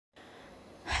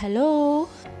Hello,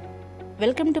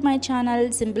 welcome to my channel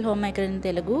simple హోమ్మేకర్ in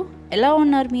Telugu. ఎలా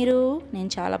ఉన్నారు మీరు? నేను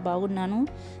చాలా బాగున్నాను.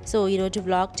 సో ఈరోజు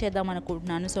వ్లాగ్ చేద్దాం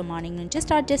అనుకుంటున్నాను. సో మార్నింగ్ నుంచి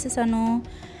స్టార్ట్ చేసేసాను.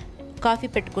 కాఫీ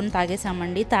పెట్టుకుని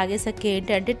తాగేసామండి. తాగేసాక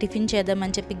ఏంటంటే టిఫిన్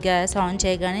చేద్దామని చెప్పి గ్యాస్ ఆన్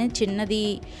చేయగానే చిన్నది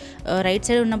రైట్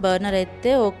సైడ్ ఉన్న బర్నర్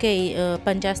అయితే ఓకే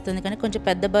పనిచేస్తుంది, కానీ కొంచెం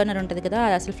పెద్ద బర్నర్ ఉంటుంది కదా,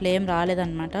 అది అసలు ఫ్లేమ్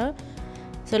రాలేదన్నమాట.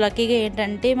 సో లక్కీగా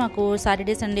ఏంటంటే మాకు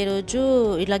సాటర్డే సండే రోజు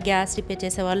ఇలా గ్యాస్ రిపేర్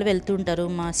చేసే వాళ్ళు వెళ్తుంటారు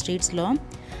మా స్ట్రీట్స్లో.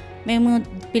 మేము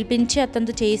పిలిపించి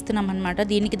అతనితో చేయిస్తున్నాం అనమాట.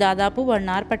 దీనికి దాదాపు 1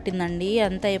 hour పట్టిందండి.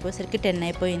 అంతా అయిపోయేసరికి 10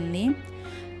 అయిపోయింది.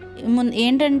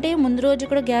 ఏంటంటే ముందు రోజు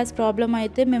కూడా గ్యాస్ ప్రాబ్లం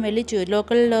అయితే మేము వెళ్ళి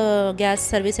లోకల్ గ్యాస్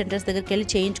సర్వీస్ సెంటర్స్ దగ్గరికి వెళ్ళి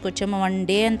చేయించుకొచ్చాము. 1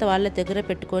 day అంతా వాళ్ళ దగ్గర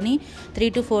పెట్టుకొని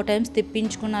 3 to 4 times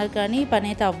తెప్పించుకున్నారు, కానీ పని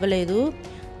అయితే అవ్వలేదు.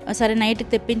 సరే నైట్కి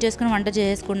తెప్పించేసుకుని వంట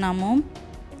చేసుకున్నాము.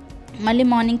 మళ్ళీ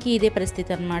మార్నింగ్కి ఇదే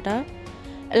పరిస్థితి అనమాట.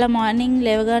 ఇలా మార్నింగ్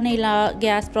లేవగానే ఇలా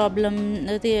గ్యాస్ ప్రాబ్లం,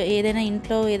 ఏదైనా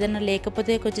ఇంట్లో ఏదైనా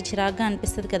లేకపోతే కొంచెం చిరాగ్గా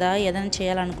అనిపిస్తుంది కదా ఏదైనా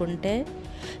చేయాలనుకుంటే.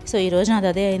 సో ఈరోజు నాది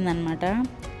అదే అయిందనమాట.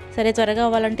 సరే త్వరగా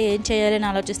అవ్వాలంటే ఏం చేయాలి అని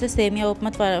ఆలోచిస్తే సేమియా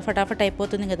ఉప్మా ఫటాఫట్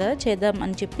అయిపోతుంది కదా, చేద్దాం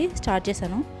అని చెప్పి స్టార్ట్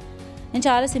చేశాను. నేను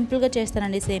చాలా సింపుల్గా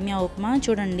చేస్తానండి సేమియా ఉప్మా.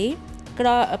 చూడండి, ఇక్కడ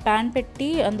ప్యాన్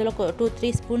పెట్టి అందులో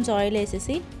 2-3 spoons ఆయిల్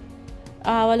వేసేసి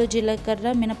ఆవాలు, జీలకర్ర,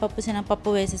 మినపప్పు,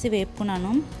 శనగపప్పు వేసేసి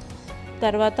వేపుకున్నాను.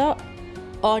 తర్వాత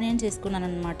ఆనియన్స్ వేసుకున్నాను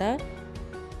అనమాట.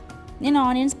 నేను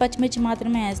ఆనియన్స్, పచ్చిమిర్చి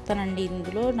మాత్రమే వేస్తానండి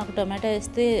ఇందులో. నాకు టొమాటో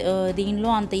వేస్తే దీనిలో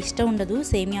అంత ఇష్టం ఉండదు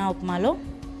సేమియా ఉప్మాలో.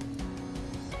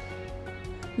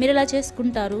 మీరు ఎలా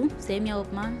చేసుకుంటారు సేమియా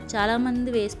ఉప్మా?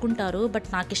 చాలామంది వేసుకుంటారు, బట్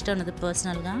నాకు ఇష్టం ఉండదు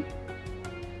పర్సనల్గా.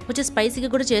 కొంచెం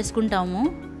స్పైసీగా కూడా చేసుకుంటాము.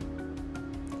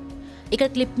 ఇక్కడ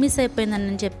క్లిప్ మిస్ అయిపోయిందని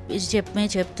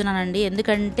నేను చెప్తున్నానండి.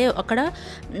 ఎందుకంటే అక్కడ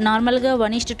నార్మల్గా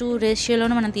 1:2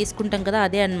 రేషియోలోనే మనం తీసుకుంటాం కదా,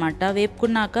 అదే అనమాట.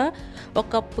 వేపుకున్నాక 1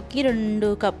 కప్పుకి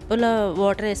 2 కప్పుల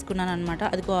వాటర్ వేసుకున్నాను అనమాట.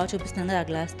 అది చూపిస్తున్నాను కదా ఆ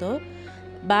గ్లాస్తో.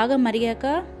 బాగా మరిగాక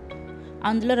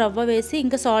అందులో రవ్వ వేసి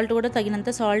ఇంకా సాల్ట్ కూడా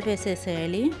తగినంత సాల్ట్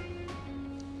వేసేసేయాలి.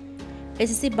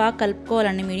 వేసేసి బాగా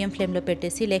కలుపుకోవాలండి మీడియం ఫ్లేమ్లో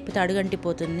పెట్టేసి, లేకపోతే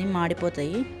అడుగంటిపోతుంది,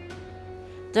 మాడిపోతాయి.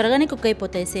 త్వరగానే కుక్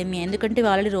అయిపోతాయి సేమియా, ఎందుకంటే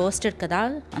ఆల్రెడీ రోస్టెడ్ కదా,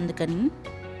 అందుకని.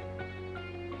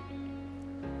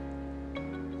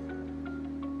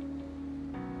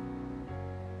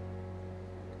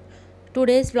 టూ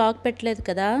డేస్ వ్లాగ్ పెట్టలేదు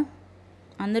కదా,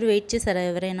 అందరూ వెయిట్ చేశారా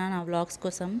ఎవరైనా నా వ్లాగ్స్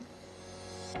కోసం?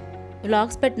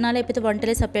 వ్లాగ్స్ పెట్టినా లేకపోతే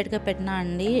వంటలే సపరేట్గా పెట్టినా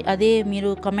అండి, అదే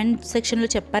మీరు కామెంట్ సెక్షన్లో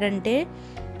చెప్పారంటే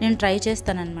నేను ట్రై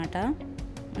చేస్తానన్నమాట.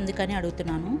 అందుకని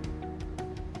అడుగుతున్నాను.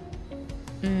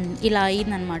 ఇలా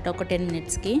అయిందనమాట ఒక 10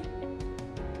 minutesకి.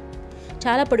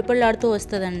 చాలా పొడిపొడిలాడుతూ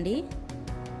వస్తుందండి.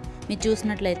 మీరు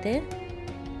చూసినట్లయితే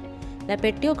ఇలా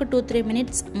పెట్టి ఒక 2-3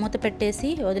 minutes మూత పెట్టేసి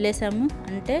వదిలేసాము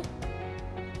అంటే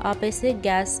ఆపేసి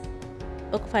గ్యాస్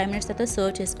ఒక 5 minutes తర్వాత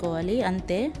సర్వ్ చేసుకోవాలి,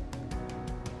 అంతే.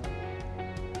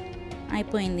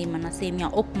 అయిపోయింది మన సేమియా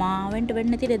ఉప్మా.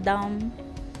 వెంటనే తినేద్దాం.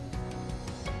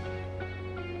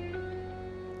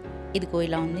 ఇదిగో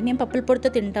ఇలా ఉంది. మేము పప్పుల పొడితో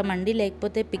తింటామండి,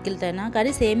 లేకపోతే పికిల్తోనా,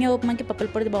 కానీ సేమియా ఉప్మాకి పప్పుల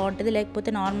పొడి బాగుంటుంది, లేకపోతే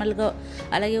నార్మల్గా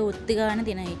అలాగే ఉత్తిగానే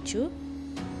తినేయచ్చు.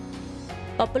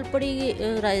 పప్పుల పొడి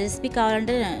రెసిపీ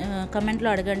కావాలంటే కమెంట్లో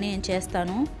అడగండి, నేను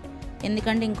చేస్తాను.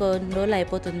 ఎందుకంటే ఇంకో 2 రోజులు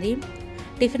అయిపోతుంది.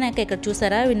 టిఫిన్ అయ్యాక ఇక్కడ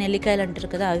చూసారా, ఇవి నెల్లికాయలు అంటారు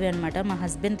కదా, అవి అనమాట. మా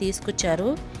హస్బెండ్ తీసుకొచ్చారు.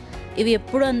 ఇవి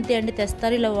ఎప్పుడు అంతే అండి,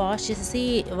 తెస్తారు, ఇలా వాష్ చేసి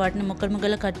వాటిని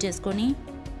ముక్కలు కట్ చేసుకొని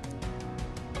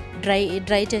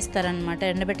డ్రై చేస్తారనమాట,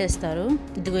 ఎండబెట్టేస్తారు.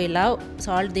 ఇదిగో ఇలా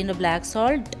సాల్ట్, దీంట్లో బ్లాక్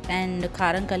సాల్ట్ అండ్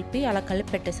కారం కలిపి అలా కలిపి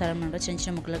పెట్టేస్తారనమాట,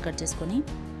 చిన్న ముక్కలు కట్ చేసుకొని.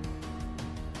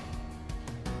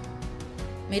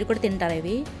 మీరు కూడా తింటారు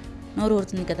ఇవి? నోరు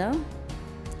ఊరుతుంది కదా.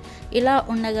 ఇలా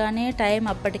ఉండగానే టైం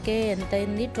అప్పటికే ఎంత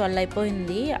అయింది, 12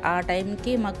 అయిపోయింది. ఆ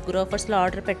టైంకి మాకు గ్రోఫర్స్లో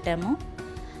ఆర్డర్ పెట్టాము,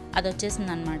 అది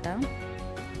వచ్చేసింది అనమాట.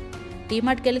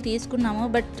 డీమార్ట్కి వెళ్ళి తీసుకున్నాము,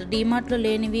 బట్ డీమార్ట్లో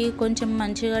లేనివి కొంచెం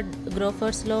మంచిగా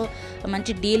గ్రోఫర్స్లో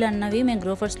మంచి డీల్ అన్నవి మేము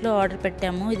గ్రోఫర్స్లో ఆర్డర్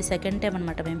పెట్టాము. ఇది 2nd time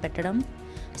అనమాట మేము పెట్టడం.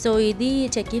 సో ఇది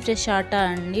చెక్కీ ఫ్రెష్ ఆటా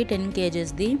అండి, 10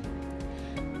 kgsది.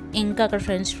 ఇంకా అక్కడ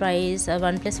ఫ్రెంచ్ ఫ్రైస్,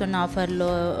 1+1 ఆఫర్లో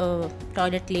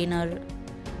టాయిలెట్ క్లీనర్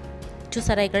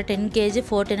చూసారా. ఇక్కడ 10 kg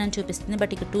 410 అని చూపిస్తుంది,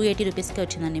 బట్ ఇక్కడ 280 రూపీస్కే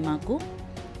వచ్చిందండి మాకు.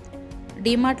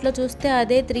 డీమార్ట్లో చూస్తే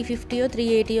అదే 350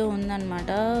 380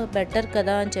 ఉందన్నమాట. బెటర్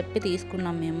కదా అని చెప్పి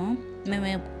తీసుకున్నాం మేము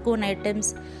ఎక్కువ నైట్ టైమ్స్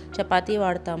చపాతీ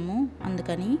వాడతాము,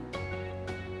 అందుకని.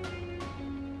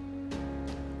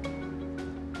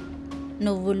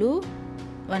 నువ్వులు,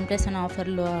 1+1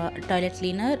 ఆఫర్లో toilet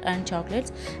cleaner and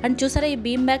chocolates. And చూసారా, ఈ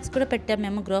బీమ్ బ్యాగ్స్ కూడా పెట్టాము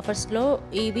మేము గ్రోఫర్స్లో.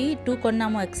 ఇవి 2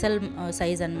 కొన్నాము, ఎక్సెల్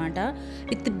సైజ్ అనమాట.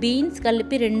 విత్ బీన్స్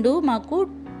కలిపి 2 మాకు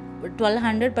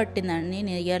 1200 పట్టిందండి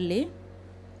నియర్లీ.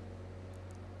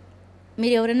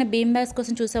 మీరు ఎవరైనా బీమ్ బ్యాగ్స్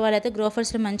కోసం చూసే వాళ్ళైతే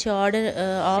గ్రోఫర్స్లో మంచి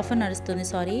ఆఫర్ నడుస్తుంది,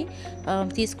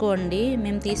 తీసుకోండి.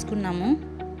 మేము తీసుకున్నాము.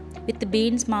 విత్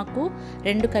బీన్స్ మాకు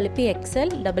 2 కలిపి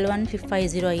ఎక్సెల్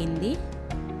 11550 అయ్యింది.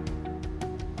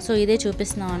 సో ఇదే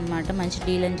చూపిస్తున్నాం అనమాట, మంచి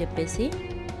డీల్ అని చెప్పేసి.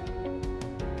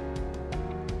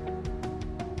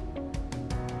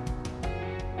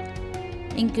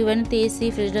 ఇంక ఇవన్నీ తీసి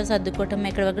ఫ్రిడ్జ్లో సర్దుకోవటం,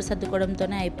 ఎక్కడెక్కడ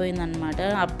సర్దుకోవడంతోనే అయిపోయింది అనమాట.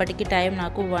 అప్పటికి టైం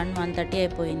నాకు 1:30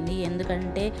 అయిపోయింది.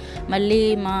 ఎందుకంటే మళ్ళీ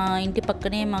మా ఇంటి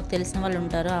పక్కనే మాకు తెలిసిన వాళ్ళు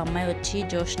ఉంటారు, ఆ అమ్మాయి వచ్చి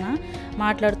జోష్న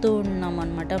మాట్లాడుతూ ఉన్నాం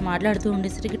అనమాట. మాట్లాడుతూ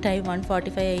ఉండేసరికి టైం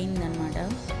 1:45 అయింది అనమాట.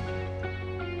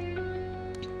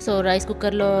 సో రైస్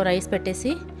కుక్కర్లో రైస్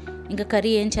పెట్టేసి ఇంకా కర్రీ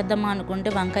ఏం చేద్దామా అనుకుంటే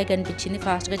వంకాయ కనిపించింది,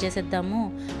 ఫాస్ట్గా చేసేద్దాము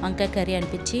వంకాయ కర్రీ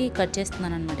అనిపించి కట్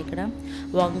చేస్తున్నాను అనమాట. ఇక్కడ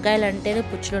వంకాయలు అంటేనే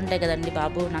పుచ్చులు ఉంటాయి కదండి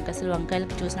బాబు, నాకు అసలు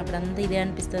వంకాయలకి చూసినప్పుడు అంతా ఇదే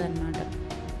అనిపిస్తుంది అనమాట.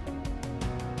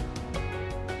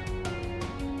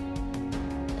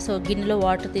 సో గిన్నెలో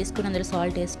వాటర్ తీసుకుని అందులో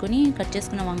సాల్ట్ వేసుకుని కట్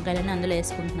చేసుకున్న వంకాయలని అందులో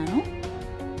వేసుకుంటున్నాను.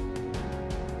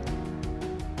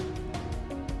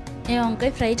 నేను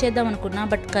వంకాయ ఫ్రై చేద్దాం అనుకున్నా,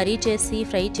 బట్ కర్రీ చేసి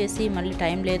ఫ్రై చేసి మళ్ళీ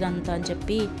టైం లేదు అంత అని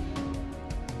చెప్పి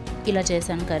ఇలా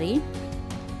చేశాను కర్రీ.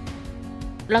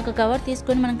 ఇలా ఒక కవర్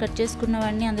తీసుకొని మనం కట్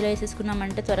చేసుకున్నవన్నీ అందులో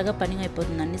వేసేసుకున్నామంటే త్వరగా పని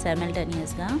అయిపోతుందండి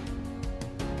సైమల్టేనియస్గా.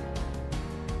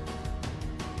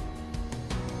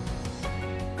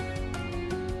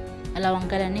 అలా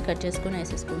వంకాయలన్నీ కట్ చేసుకొని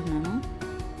వేసేసుకుంటున్నాను.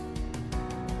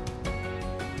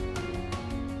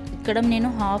 ఇక్కడ నేను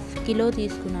 1/2 కిలో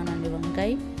తీసుకున్నానండి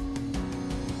వంకాయ.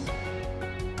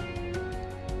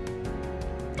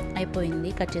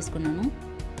 అయిపోయింది, కట్ చేసుకున్నాను.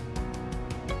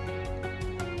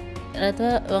 తర్వాత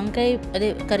వంకాయ అదే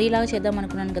కర్రీలాగా చేద్దాం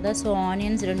అనుకున్నాను కదా, సో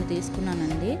ఆనియన్స్ 2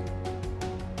 తీసుకున్నానండి,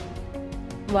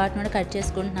 వాటిని కూడా కట్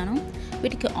చేసుకుంటున్నాను.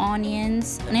 వీటికి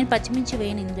ఆనియన్స్, నేను పచ్చిమిర్చి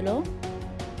వేయను ఇందులో,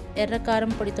 ఎర్ర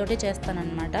కారం పొడితోటే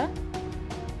చేస్తానన్నమాట.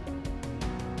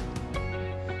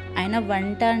 అయినా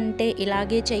వంట అంటే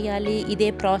ఇలాగే చేయాలి, ఇదే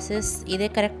ప్రాసెస్, ఇదే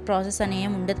కరెక్ట్ ప్రాసెస్ అని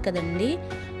ఏమి ఉండదు కదండి.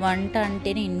 వంట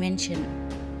అంటేనే ఇన్వెన్షన్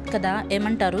కదా,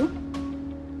 ఏమంటారు?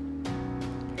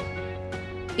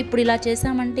 ఇప్పుడు ఇలా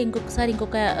చేసామంటే ఇంకొకసారి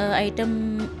ఇంకొక ఐటెం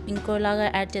ఇంకోలాగా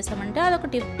యాడ్ చేసామంటే అదొక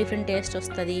డిఫరెంట్ టేస్ట్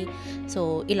వస్తుంది. సో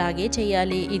ఇలాగే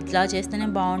చేయాలి, ఇట్లా చేస్తేనే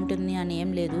బాగుంటుంది అని ఏం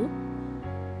లేదు.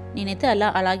 నేనైతే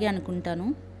అలాగే అనుకుంటాను,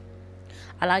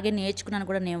 అలాగే నేర్చుకున్నాను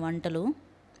కూడా నేను వంటలు.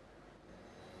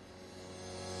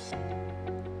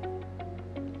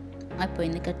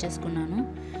 అయిపోయింది, కట్ చేసుకున్నాను.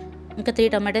 ఇంకా 3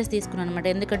 టమాటోస్ తీసుకున్నాను అనమాట,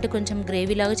 ఎందుకంటే కొంచెం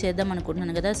గ్రేవీ లాగా చేద్దాం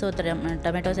అనుకుంటున్నాను కదా, సో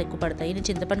టమాటోస్ ఎక్కువ పడతాయి. నేను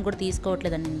చింతపండు కూడా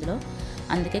తీసుకోవట్లేదండి ఇందులో,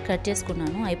 అందుకే కట్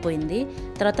చేసుకున్నాను. అయిపోయింది.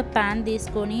 తర్వాత ప్యాన్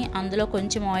తీసుకొని అందులో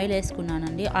కొంచెం ఆయిల్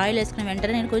వేసుకున్నానండి. ఆయిల్ వేసుకున్న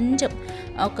వెంటనే నేను కొంచెం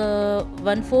ఒక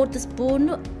 1/4 స్పూన్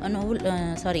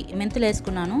మెంతులు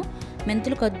వేసుకున్నాను.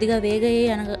 మెంతులు కొద్దిగా వేగాయి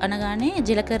అనగానే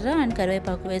జీలకర్ర అండ్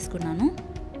కరివేపాకు వేసుకున్నాను.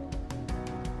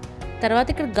 తర్వాత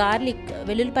ఇక్కడ గార్లిక్,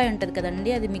 వెల్లుల్లిపాయ ఉంటుంది కదండి,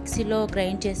 అది మిక్సీలో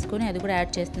గ్రైండ్ చేసుకొని అది కూడా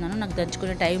యాడ్ చేస్తున్నాను. నాకు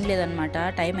దంచుకునే టైం లేదనమాట,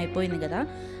 టైం అయిపోయింది కదా,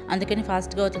 అందుకని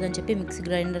ఫాస్ట్గా అవుతుందని చెప్పి మిక్సీ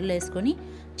గ్రైండర్లో వేసుకొని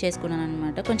చేసుకున్నాను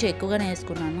అనమాట. కొంచెం ఎక్కువగానే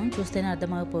వేసుకున్నాను, చూస్తేనే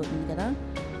అర్థమైపోతుంది కదా.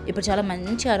 ఇప్పుడు చాలా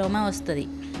మంచి అరోమా వస్తుంది,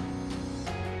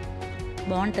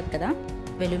 బాగుంటుంది కదా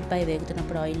వెల్లుల్లిపాయ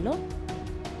వేగుతున్నప్పుడు ఆయిల్లో.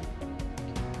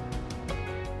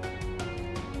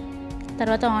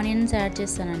 తర్వాత ఆనియన్స్ యాడ్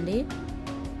చేస్తానండి.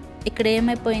 ఇక్కడ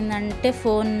ఏమైపోయిందంటే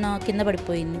ఫోన్ కింద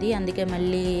పడిపోయింది, అందుకే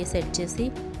మళ్ళీ సెట్ చేసి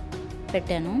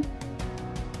పెట్టాను.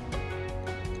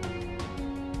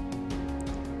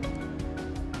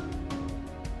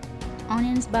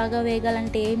 ఆనియన్స్ బాగా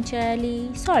వేగాలంటే ఏం చేయాలి?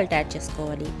 సాల్ట్ యాడ్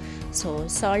చేసుకోవాలి. సో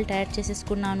సాల్ట్ యాడ్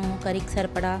చేసేసుకున్నాను కర్రీకి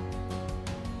సరిపడా.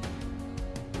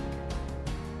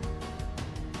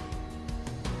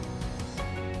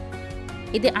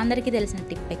 ఇది అందరికీ తెలిసిన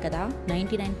టిప్పే కదా,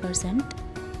 99%.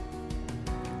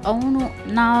 అవును,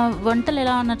 నా వంటలు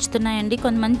ఎలా నచ్చుతున్నాయండి.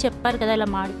 కొంతమంది చెప్పారు కదా ఇలా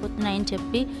మాడిపోతున్నాయని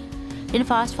చెప్పి, నేను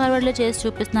ఫాస్ట్ ఫార్వర్డ్లో చేసి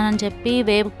చూపిస్తున్నానని చెప్పి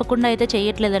వేపకుండా అయితే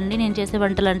చేయట్లేదండి. నేను చేసే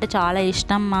వంటలు అంటే చాలా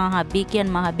ఇష్టం మా హబ్బీకి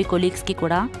అండ్ మా హబ్బీ కొలీగ్స్కి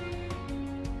కూడా.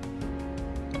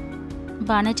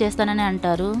 బాగానే చేస్తానని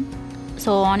అంటారు.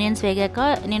 సో ఆనియన్స్ వేగాక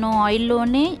నేను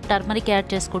ఆయిల్లోనే టర్మరిక్ యాడ్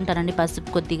చేసుకుంటానండి,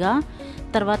 పసుపు కొద్దిగా.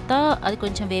 తర్వాత అది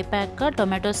కొంచెం వేపాక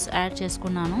టొమాటోస్ యాడ్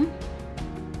చేసుకున్నాను.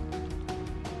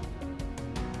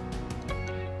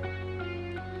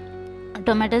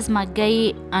 టొమాటోస్ మగ్గాయి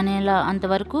అనేలా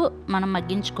అంతవరకు మనం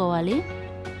మగ్గించుకోవాలి.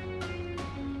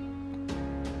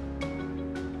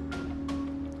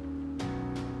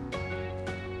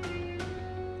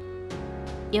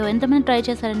 ఎంతమంది ట్రై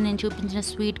చేశారని నేను చూపించిన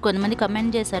స్వీట్? కొంతమంది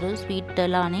కమెంట్ చేశారు స్వీట్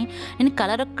ఎలా అని. నేను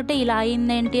కలర్ ఒక్కటే ఇలా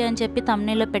అయిందేంటి అని చెప్పి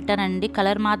థంబ్నెయిల్లో పెట్టానండి.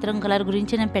 కలర్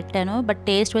గురించి నేను పెట్టాను, బట్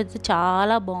టేస్ట్ అయితే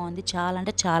చాలా బాగుంది, చాలా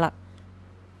అంటే చాలా.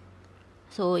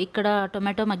 సో ఇక్కడ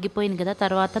టొమాటో మగ్గిపోయింది కదా,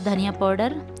 తర్వాత ధనియా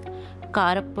పౌడర్,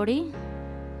 కారపొడి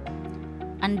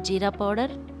అండ్ జీరా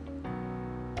పౌడర్,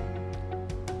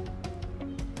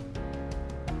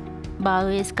 బాగా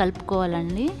వేసి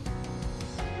కలుపుకోవాలండి.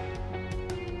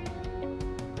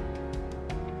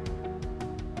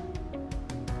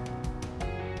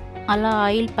 అలా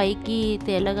ఆయిల్ పైకి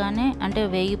తేలగానే అంటే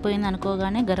వేగిపోయింది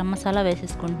అనుకోగానే గరం మసాలా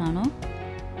వేసేసుకుంటున్నాను.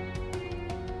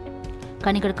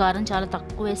 కానీ ఇక్కడ కారం చాలా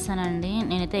తక్కువ వేస్తానండి,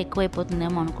 నేనైతే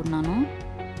ఎక్కువైపోతుందేమో అనుకున్నాను.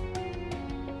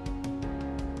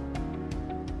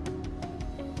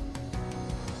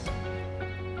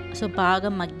 సో బాగా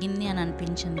మగ్గింది అని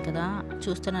అనిపించింది కదా,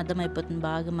 చూస్తేనే అర్థమైపోతుంది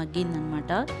బాగా మగ్గింది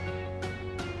అనమాట.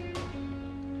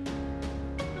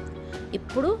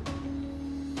 ఇప్పుడు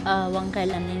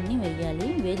వంకాయలన్నింటినీ వేయాలి,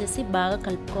 వేసేసి బాగా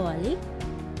కలుపుకోవాలి.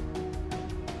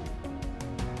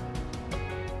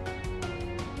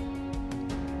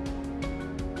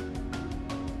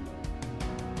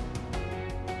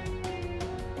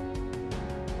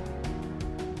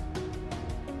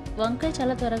 వంకాయ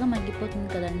చాలా త్వరగా మగ్గిపోతుంది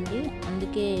కదండి,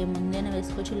 అందుకే ముందేనే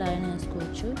వేసుకోవచ్చు, ఇలా అయినా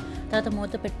వేసుకోవచ్చు. తర్వాత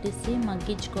మూత పెట్టేసి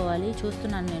మగ్గించుకోవాలి.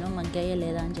 చూస్తున్నాను నేను మగ్గాయా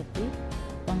లేదా అని చెప్పి.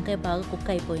 వంకాయ బాగా కుక్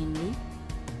అయిపోయింది.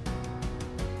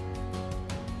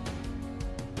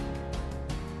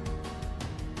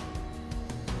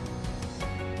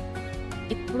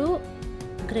 ఇప్పుడు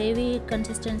గ్రేవీ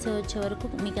కన్సిస్టెన్సీ వచ్చే వరకు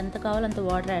మీకు ఎంత కావాలో అంత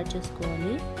వాటర్ యాడ్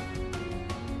చేసుకోవాలి.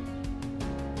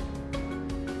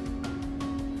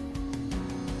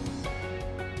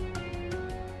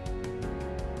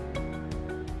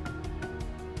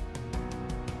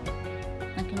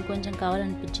 నాకు ఇంకొంచెం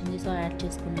కావాలనిపించింది, సో యాడ్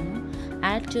చేసుకున్నాను.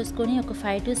 యాడ్ చేసుకొని ఒక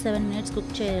 5 to 7 minutes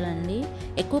కుక్ చేయాలండి.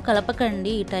 ఎక్కువ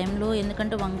కలపకండి ఈ టైంలో,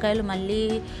 ఎందుకంటే వంకాయలు మళ్ళీ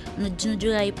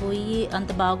నుజ్జుగా అయిపోయి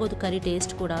అంత బాగోదు కర్రీ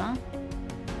టేస్ట్ కూడా.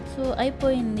 సో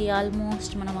అయిపోయింది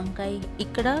ఆల్మోస్ట్ మన వంకాయ.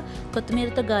 ఇక్కడ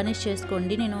కొత్తిమీరతో గార్నిష్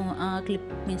చేసుకోండి. నేను ఆ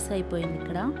క్లిప్ మిస్ అయిపోయింది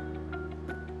ఇక్కడ.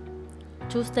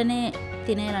 చూస్తేనే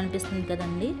తినేయాలనిపిస్తుంది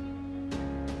కదండి,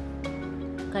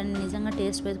 కానీ నిజంగా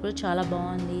టేస్ట్ వైజ్ కూడా చాలా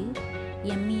బాగుంది.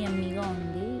 యమ్మీగా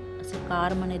ఉంది, అసలు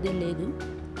కారం అనేది లేదు.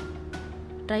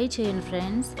 ట్రై చేయండి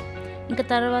ఫ్రెండ్స్. ఇంకా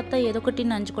తర్వాత ఏదో ఒకటి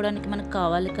నంచుకోవడానికి మనకు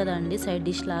కావాలి కదండి సైడ్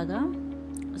డిష్ లాగా.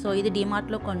 సో ఇది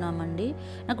డీమార్ట్లో కొన్నామండి.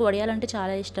 నాకు వడియాలంటే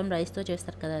చాలా ఇష్టం, రైస్తో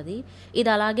చేస్తారు కదా అది. ఇది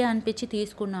అలాగే అనిపించి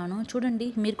తీసుకున్నాను. చూడండి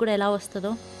మీరు కూడా ఎలా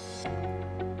వస్తుందో.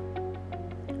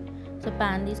 సో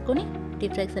ప్యాన్ తీసుకొని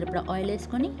డీప్ ఫ్రైకి సరిపడా ఆయిల్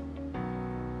వేసుకొని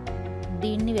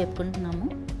దీన్ని వేపుకుంటున్నాము.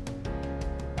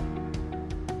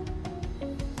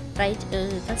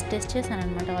 ఫస్ట్ టెస్ట్ చేశాను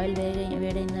అనమాట, ఆయిల్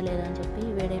వేడైందా లేదా అని చెప్పి.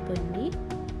 వేడైపోయింది.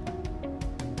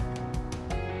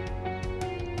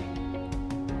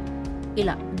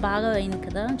 ఇలా బాగా అయింది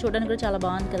కదా, చూడడానికి కూడా చాలా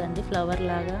బాగుంది కదండి, ఫ్లవర్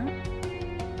లాగా.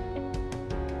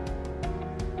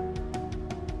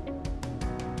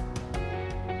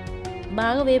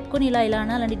 బాగా వేపుకొని ఇలా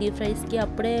అనాలండి డీప్ ఫ్రైస్కి,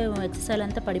 అప్పుడే ఎక్సెస్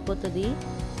అంతా పడిపోతుంది,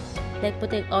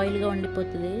 లేకపోతే ఆయిల్గా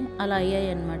ఉండిపోతుంది. అలా అయ్యాయి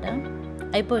అనమాట.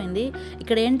 అయిపోయింది.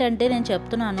 ఇక్కడ ఏంటంటే నేను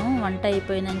చెప్తున్నాను వంట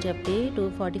అయిపోయిందని చెప్పి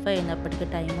 2:45 అయింది అప్పటికి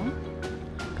టైము,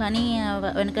 కానీ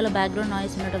వెనకాల బ్యాక్గ్రౌండ్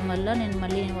నాయిస్ ఉండటం వల్ల నేను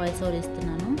మళ్ళీ వాయిస్ ఓవర్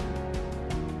ఇస్తున్నాను.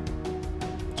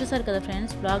 చూసారు కదా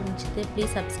ఫ్రెండ్స్, బ్లాగ్ నచ్చితే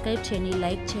ప్లీజ్ సబ్స్క్రైబ్ చేయండి,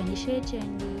 లైక్ చేయండి, షేర్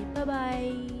చేయండి.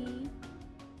 బాయ్.